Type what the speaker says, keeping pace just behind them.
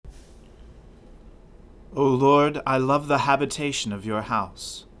O Lord, I love the habitation of your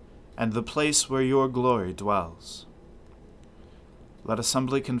house, and the place where your glory dwells. Let us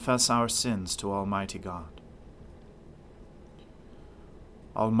humbly confess our sins to Almighty God.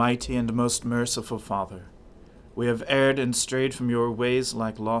 Almighty and most merciful Father, we have erred and strayed from your ways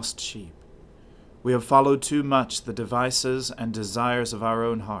like lost sheep. We have followed too much the devices and desires of our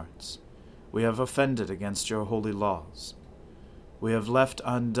own hearts. We have offended against your holy laws. We have left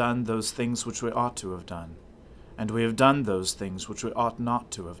undone those things which we ought to have done, and we have done those things which we ought not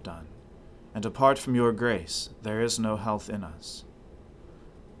to have done. And apart from your grace, there is no health in us.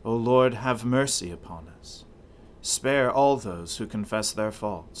 O Lord, have mercy upon us. Spare all those who confess their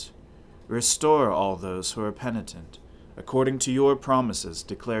faults. Restore all those who are penitent, according to your promises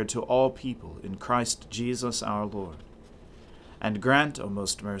declared to all people in Christ Jesus our Lord. And grant, O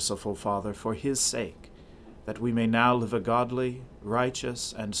most merciful Father, for his sake, that we may now live a godly,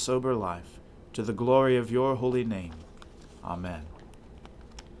 righteous, and sober life, to the glory of your holy name. Amen.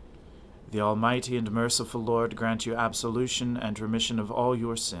 The Almighty and merciful Lord grant you absolution and remission of all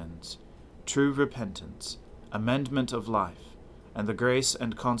your sins, true repentance, amendment of life, and the grace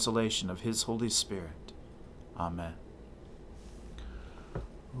and consolation of his Holy Spirit. Amen.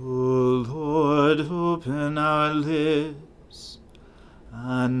 O Lord, open our lips,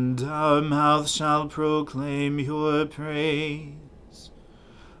 and our mouth shall proclaim your praise.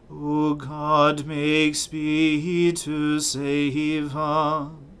 O God, make speed to save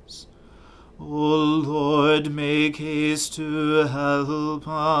us. O Lord, make haste to help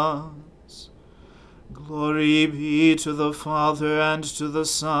us. Glory be to the Father, and to the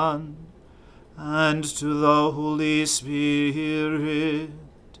Son, and to the Holy Spirit,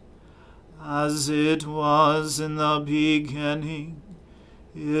 as it was in the beginning,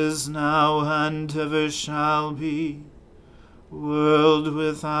 is now, and ever shall be, world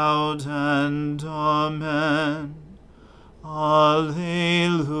without end. Amen.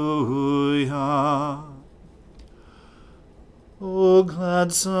 Alleluia. O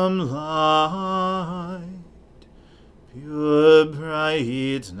gladsome light, pure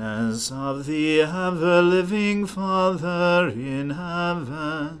brightness of the ever-living Father in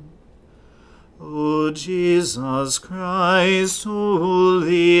heaven, O Jesus Christ,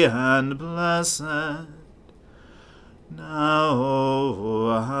 holy and blessed,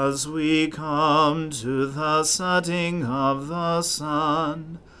 now as we come to the setting of the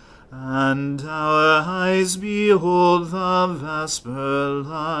sun, and our eyes behold the vesper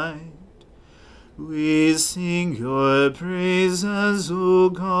light, we sing your praises, O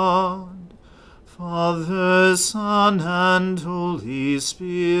God, Father, Son, and Holy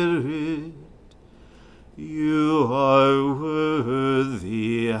Spirit. You are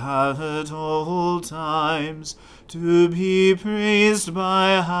worthy at all times to be praised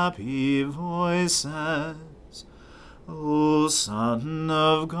by happy voices, O Son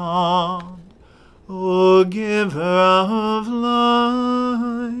of God, O Giver of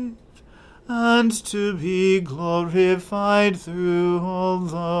life, and to be glorified through all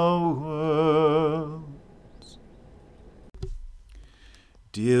the world.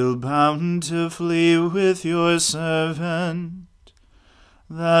 Deal bountifully with your servant,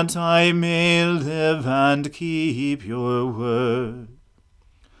 that I may live and keep your word.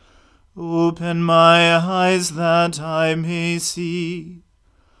 Open my eyes that I may see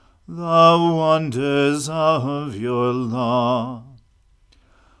the wonders of your law.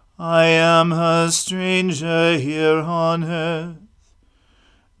 I am a stranger here on earth.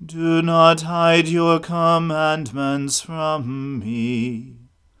 Do not hide your commandments from me.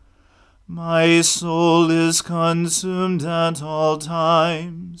 My soul is consumed at all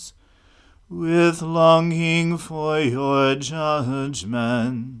times with longing for your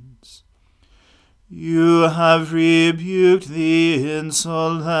judgments. You have rebuked the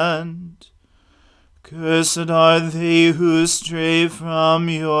insolent. Cursed are they who stray from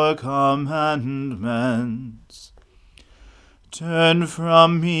your commandments. Turn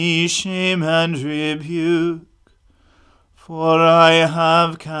from me shame and rebuke, for I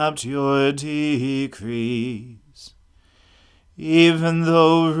have kept your decrees. Even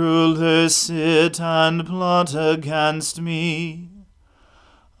though rulers sit and plot against me,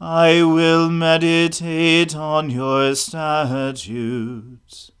 I will meditate on your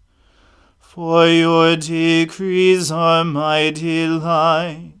statutes. For your decrees are my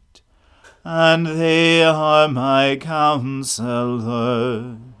delight, and they are my counselors.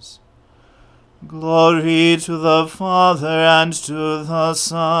 Glory to the Father, and to the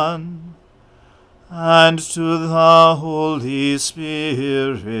Son, and to the Holy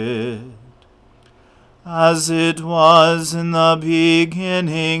Spirit, as it was in the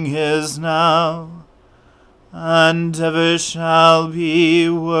beginning, is now, and ever shall be,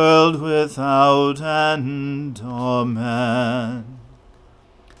 world without end. Amen.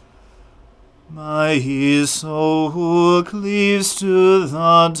 My soul cleaves to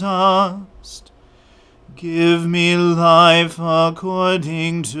the dust. Give me life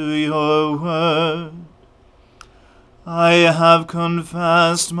according to your word. I have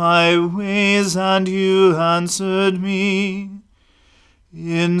confessed my ways, and you answered me.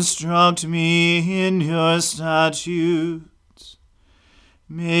 Instruct me in your statutes.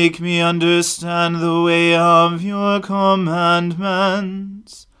 Make me understand the way of your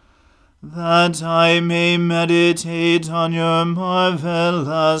commandments, that I may meditate on your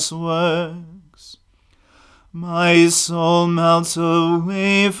marvelous works. My soul melts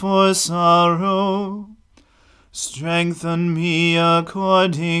away for sorrow. Strengthen me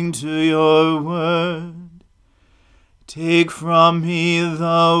according to your word. Take from me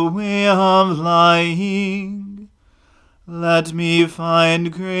the way of lying. Let me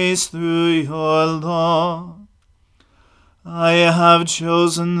find grace through your law. I have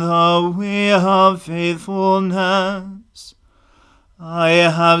chosen the way of faithfulness. I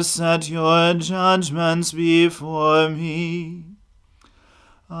have set your judgments before me.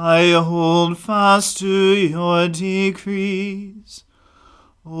 I hold fast to your decrees.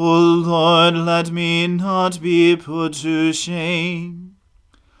 O Lord, let me not be put to shame.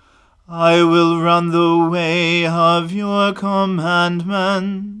 I will run the way of your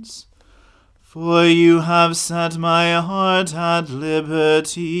commandments, for you have set my heart at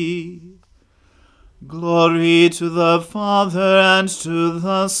liberty. Glory to the Father, and to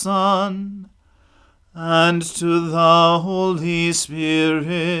the Son, and to the Holy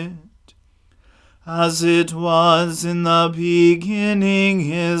Spirit, as it was in the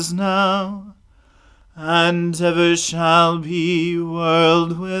beginning, is now, and ever shall be,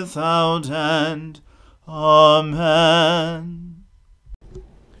 world without end. Amen.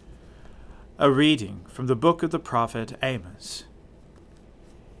 A reading from the book of the prophet Amos.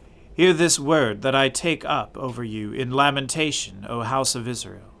 Hear this word that I take up over you in lamentation, O house of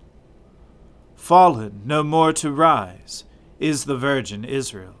Israel. Fallen, no more to rise, is the virgin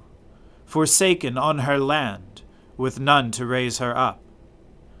Israel, forsaken on her land, with none to raise her up.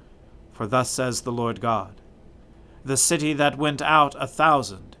 For thus says the Lord God, the city that went out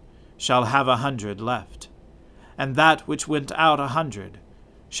 1,000 shall have 100 left, and that which went out 100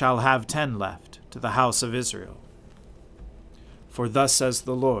 shall have 10 left to the house of Israel. For thus says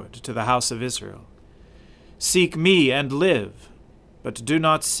the Lord to the house of Israel, seek me and live, but do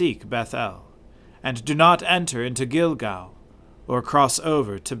not seek Bethel, and do not enter into Gilgal, or cross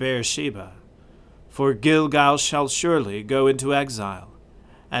over to Beersheba. For Gilgal shall surely go into exile,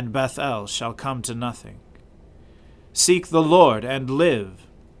 and Bethel shall come to nothing. Seek the Lord and live,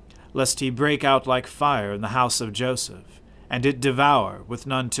 lest he break out like fire in the house of Joseph, and it devour with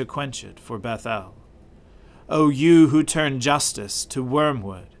none to quench it for Bethel. O you who turn justice to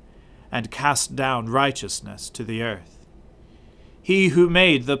wormwood, and cast down righteousness to the earth. He who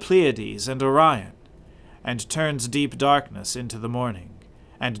made the Pleiades and Orion, and turns deep darkness into the morning,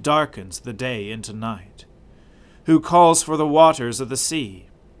 and darkens the day into night, who calls for the waters of the sea,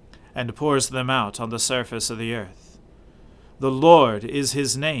 and pours them out on the surface of the earth. The Lord is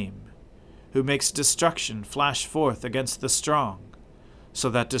his name, who makes destruction flash forth against the strong, so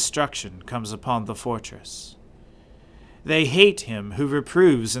that destruction comes upon the fortress. They hate him who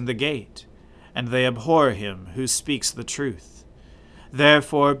reproves in the gate, and they abhor him who speaks the truth.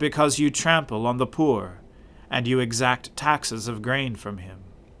 Therefore, because you trample on the poor, and you exact taxes of grain from him,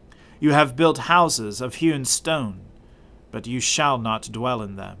 you have built houses of hewn stone, but you shall not dwell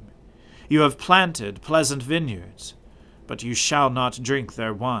in them. You have planted pleasant vineyards, but you shall not drink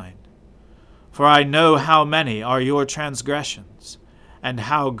their wine. For I know how many are your transgressions, and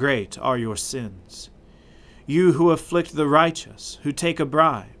how great are your sins. You who afflict the righteous, who take a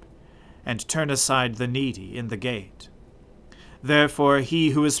bribe, and turn aside the needy in the gate. Therefore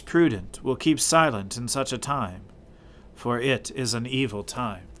he who is prudent will keep silent in such a time, for it is an evil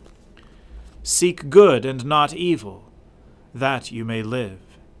time. Seek good and not evil, that you may live.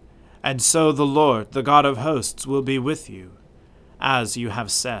 And so the Lord, the God of hosts, will be with you, as you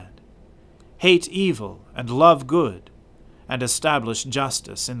have said. Hate evil and love good, and establish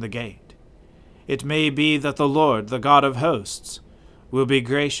justice in the gate. It may be that the Lord, the God of hosts, will be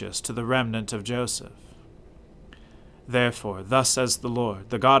gracious to the remnant of Joseph. Therefore, thus says the Lord,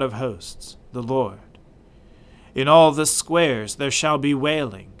 the God of hosts, the Lord, in all the squares there shall be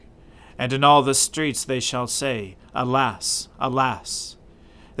wailing, and in all the streets they shall say, Alas, alas!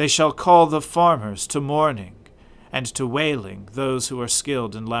 They shall call the farmers to mourning, and to wailing those who are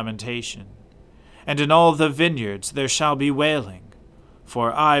skilled in lamentation. and in all the vineyards there shall be wailing,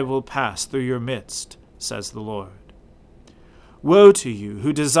 for I will pass through your midst, says the Lord. Woe to you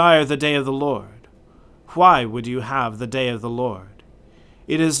who desire the day of the Lord! Why would you have the day of the Lord?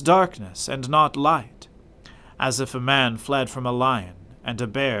 It is darkness and not light, as if a man fled from a lion, and a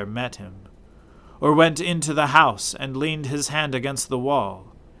bear met him, or went into the house and leaned his hand against the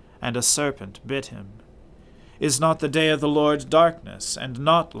wall, and a serpent bit him. Is not the day of the Lord darkness and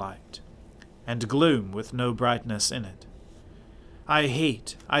not light, and gloom with no brightness in it?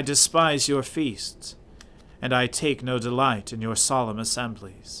 I despise your feasts, and I take no delight in your solemn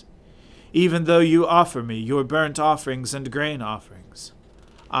assemblies. Even though you offer me your burnt offerings and grain offerings,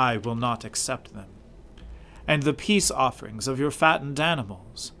 I will not accept them. And the peace offerings of your fattened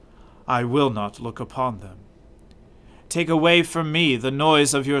animals, I will not look upon them. Take away from me the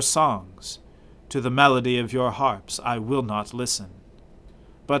noise of your songs. To the melody of your harps I will not listen.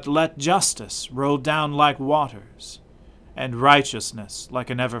 But let justice roll down like waters, and righteousness like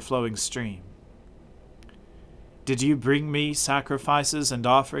an ever-flowing stream. Did you bring me sacrifices and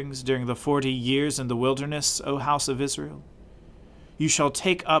offerings during the 40 years in the wilderness, O house of Israel? You shall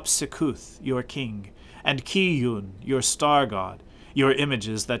take up Sikkuth, your king, and Kiyun, your star god, your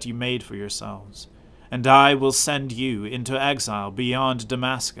images that you made for yourselves, and I will send you into exile beyond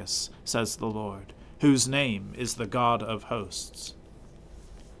Damascus, says the Lord, whose name is the God of hosts.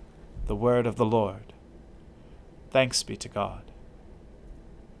 The word of the Lord. Thanks be to God.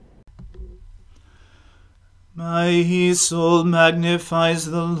 My soul magnifies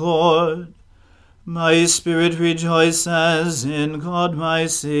the Lord. My spirit rejoices in God my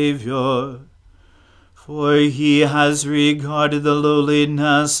Saviour. For he has regarded the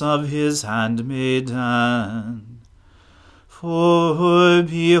lowliness of his handmaiden. For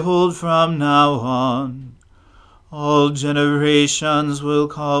behold, from now on, all generations will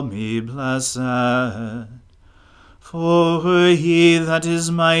call me blessed. For he that is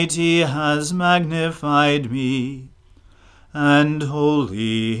mighty has magnified me, and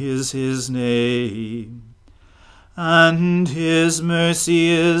holy is his name. And his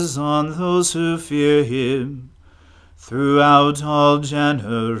mercy is on those who fear him throughout all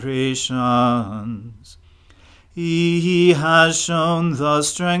generations. He has shown the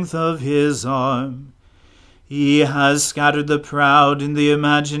strength of his arm. He has scattered the proud in the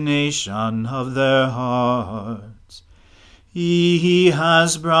imagination of their hearts. He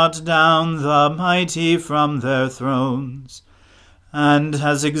has brought down the mighty from their thrones, and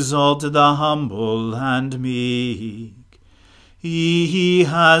has exalted the humble and meek. He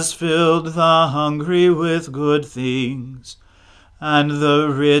has filled the hungry with good things, and the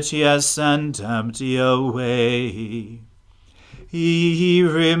rich he has sent empty away. He,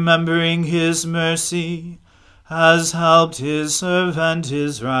 remembering his mercy, has helped his servant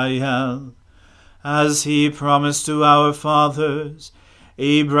Israel, as he promised to our fathers,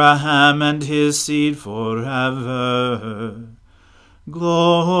 Abraham and his seed forever.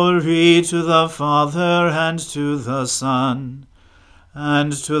 Glory to the Father, and to the Son,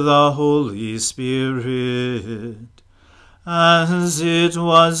 and to the Holy Spirit, as it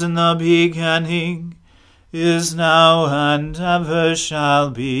was in the beginning, is now, and ever shall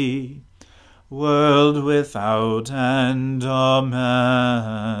be, world without end.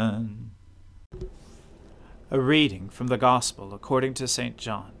 Amen. A reading from the Gospel according to St.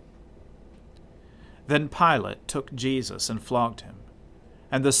 John. Then Pilate took Jesus and flogged him.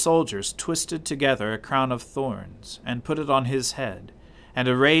 And the soldiers twisted together a crown of thorns, and put it on his head, and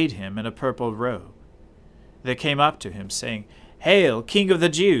arrayed him in a purple robe. They came up to him, saying, Hail, King of the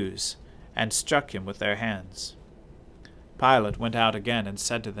Jews! And struck him with their hands. Pilate went out again and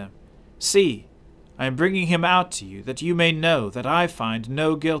said to them, See, I am bringing him out to you, that you may know that I find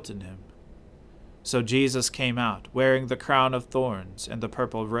no guilt in him. So Jesus came out, wearing the crown of thorns and the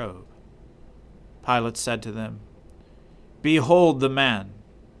purple robe. Pilate said to them, Behold the man!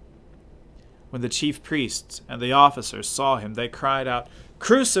 When the chief priests and the officers saw him, they cried out,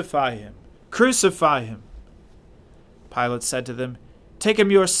 Crucify him! Crucify him! Pilate said to them, Take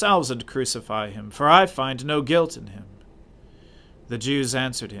him yourselves and crucify him, for I find no guilt in him. The Jews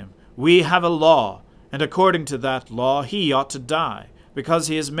answered him, We have a law, and according to that law he ought to die, because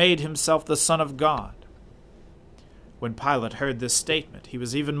he has made himself the Son of God. When Pilate heard this statement, he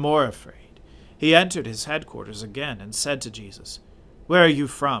was even more afraid. He entered his headquarters again and said to Jesus, Where are you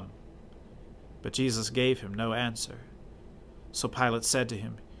from? But Jesus gave him no answer. So Pilate said to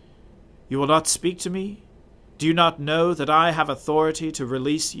him, You will not speak to me? Do you not know that I have authority to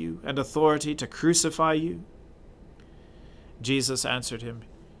release you and authority to crucify you? Jesus answered him,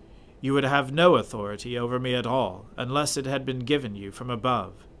 You would have no authority over me at all, unless it had been given you from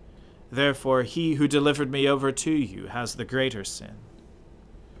above. Therefore he who delivered me over to you has the greater sin."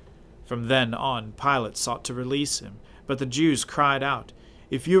 From then on Pilate sought to release him, but the Jews cried out,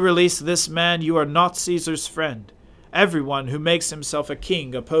 "If you release this man, you are not Caesar's friend. Everyone who makes himself a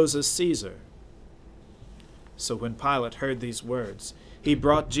king opposes Caesar." So when Pilate heard these words, he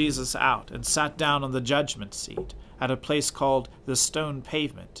brought Jesus out and sat down on the judgment seat at a place called the Stone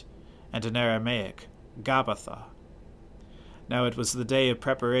Pavement, and in Aramaic, Gabbatha. Now it was the day of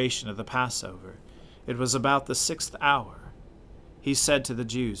preparation of the Passover. It was about the 6th hour. He said to the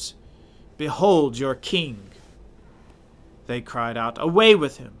Jews, "Behold your king." They cried out, "Away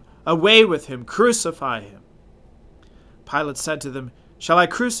with him! Away with him! Crucify him!" Pilate said to them, "Shall I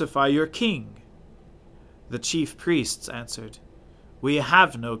crucify your king?" The chief priests answered, "We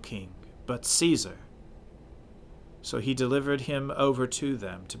have no king, but Caesar." So he delivered him over to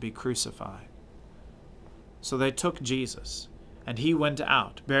them to be crucified. So they took Jesus, and he went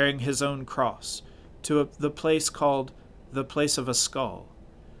out, bearing his own cross, to the place called the Place of a Skull,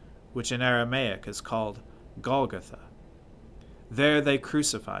 which in Aramaic is called Golgotha. There they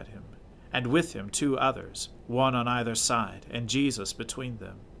crucified him, and with him 2 others, one on either side, and Jesus between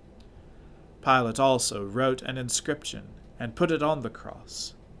them. Pilate also wrote an inscription, and put it on the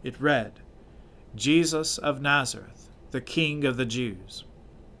cross. It read, "Jesus of Nazareth, the King of the Jews."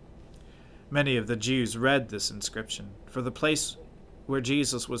 Many of the Jews read this inscription, for the place where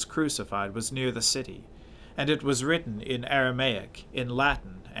Jesus was crucified was near the city, and it was written in Aramaic, in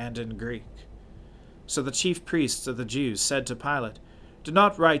Latin, and in Greek. So the chief priests of the Jews said to Pilate, "Do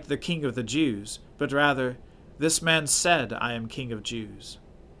not write the King of the Jews, but rather, 'This man said, I am King of Jews.'"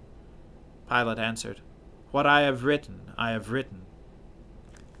 Pilate answered, "What I have written, I have written."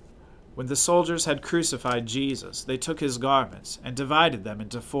 When the soldiers had crucified Jesus, they took his garments and divided them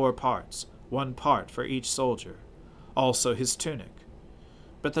into 4 parts, 1 part for each soldier, also his tunic.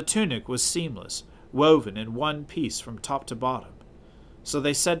 But the tunic was seamless, woven in one piece from top to bottom. So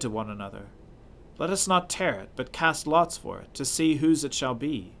they said to one another, "Let us not tear it, but cast lots for it, to see whose it shall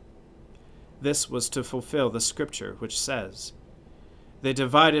be." This was to fulfill the scripture which says, "They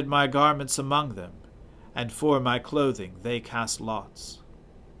divided my garments among them, and for my clothing they cast lots."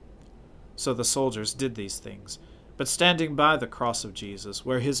 So the soldiers did these things, but standing by the cross of Jesus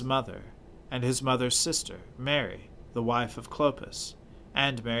were his mother, and his mother's sister, Mary, the wife of Clopas,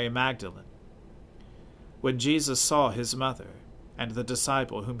 and Mary Magdalene. When Jesus saw his mother, and the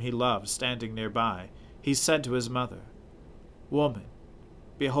disciple whom he loved standing nearby, he said to his mother, "Woman,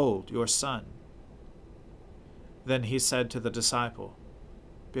 behold your son." Then he said to the disciple,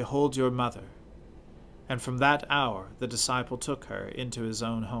 "Behold your mother." And from that hour the disciple took her into his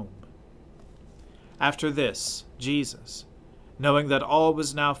own home. After this, Jesus, knowing that all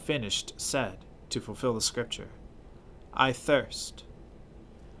was now finished, said, to fulfill the scripture, "I thirst."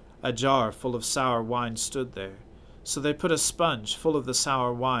 A jar full of sour wine stood there, so they put a sponge full of the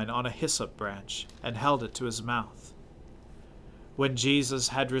sour wine on a hyssop branch and held it to his mouth. When Jesus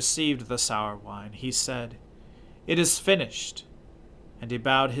had received the sour wine, he said, "It is finished," and he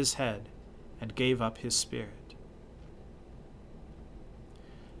bowed his head and gave up his spirit.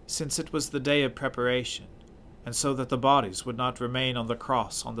 Since it was the day of preparation, and so that the bodies would not remain on the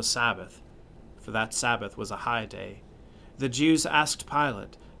cross on the Sabbath, for that Sabbath was a high day, the Jews asked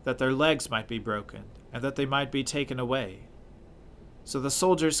Pilate that their legs might be broken, and that they might be taken away. So the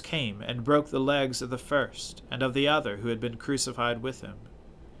soldiers came and broke the legs of the first and of the other who had been crucified with him.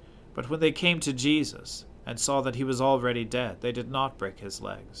 But when they came to Jesus, and saw that he was already dead, they did not break his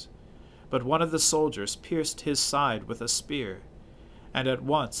legs. But one of the soldiers pierced his side with a spear, and at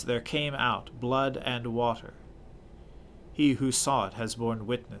once there came out blood and water. He who saw it has borne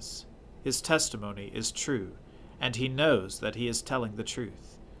witness. His testimony is true, and he knows that he is telling the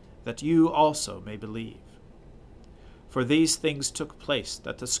truth, that you also may believe. For these things took place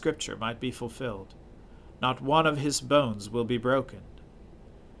that the scripture might be fulfilled. Not one of his bones will be broken.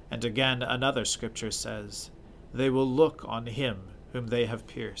 And again another scripture says, "They will look on him whom they have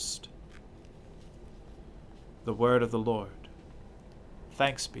pierced." The word of the Lord.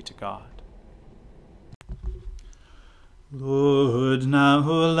 Thanks be to God. Lord, now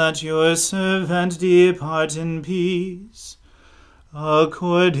let your servant depart in peace,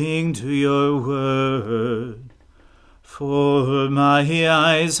 according to your word. For my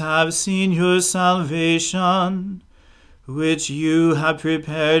eyes have seen your salvation, which you have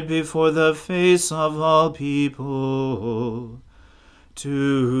prepared before the face of all people,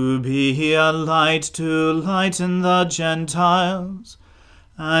 to be a light to lighten the Gentiles,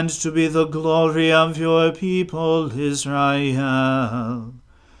 and to be the glory of your people Israel.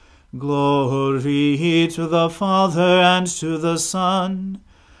 Glory to the Father, and to the Son,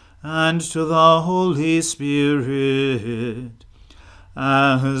 and to the Holy Spirit,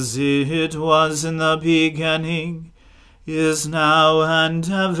 as it was in the beginning, is now, and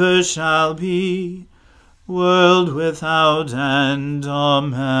ever shall be, world without end.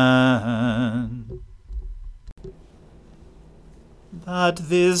 Amen. That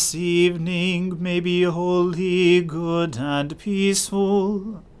this evening may be holy, good, and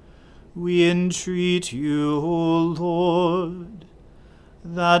peaceful, we entreat you, O Lord,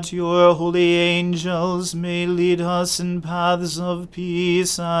 that your holy angels may lead us in paths of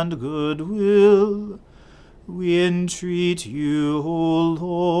peace and goodwill. We entreat you, O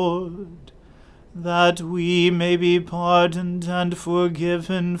Lord, that we may be pardoned and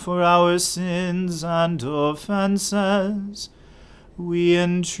forgiven for our sins and offenses. We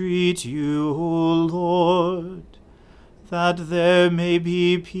entreat you, O Lord, that there may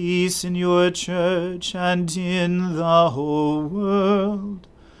be peace in your church and in the whole world.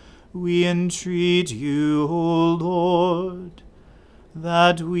 We entreat you, O Lord,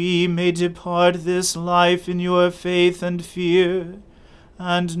 that we may depart this life in your faith and fear,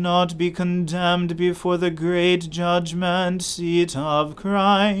 and not be condemned before the great judgment seat of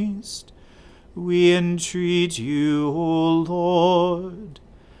Christ. We entreat you, O Lord,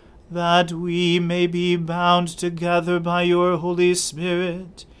 that we may be bound together by your Holy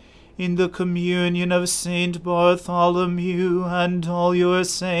Spirit in the communion of Saint Bartholomew and all your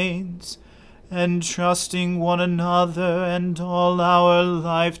saints, entrusting one another and all our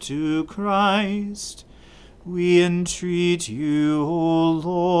life to Christ. We entreat you, O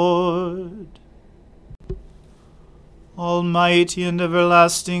Lord. Almighty and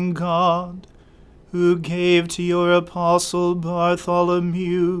everlasting God, who gave to your apostle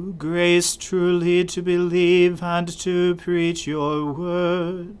Bartholomew grace truly to believe and to preach your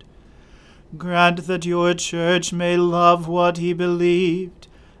word, grant that your church may love what he believed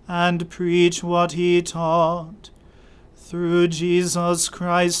and preach what he taught. Through Jesus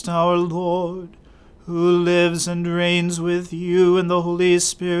Christ our Lord, who lives and reigns with you in the Holy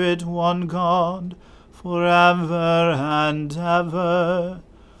Spirit, one God, forever and ever.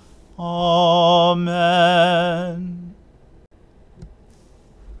 Amen.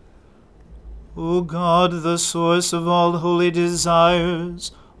 O God, the source of all holy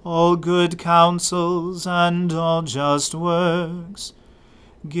desires, all good counsels, and all just works,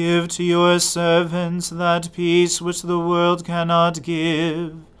 give to your servants that peace which the world cannot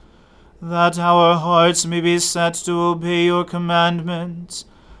give, that our hearts may be set to obey your commandments,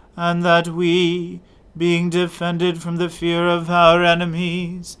 and that we, being defended from the fear of our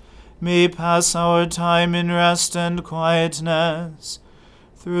enemies, may pass our time in rest and quietness,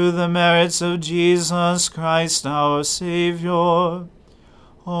 through the merits of Jesus Christ our Saviour.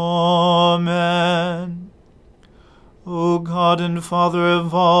 Amen. O God and Father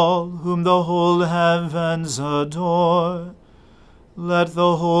of all, whom the whole heavens adore, let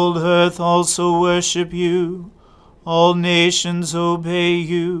the whole earth also worship you, all nations obey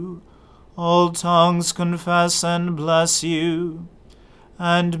you, all tongues confess and bless you,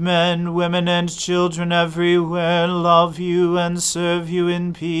 and men, women, and children everywhere love you and serve you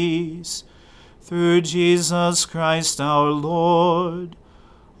in peace, through Jesus Christ our Lord.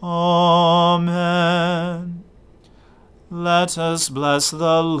 Amen. Let us bless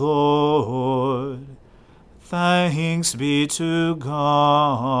the Lord. Thanks be to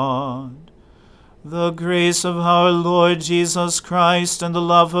God. The grace of our Lord Jesus Christ, and the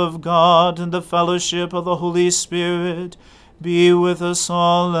love of God, and the fellowship of the Holy Spirit be with us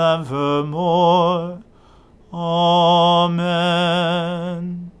all evermore. Amen.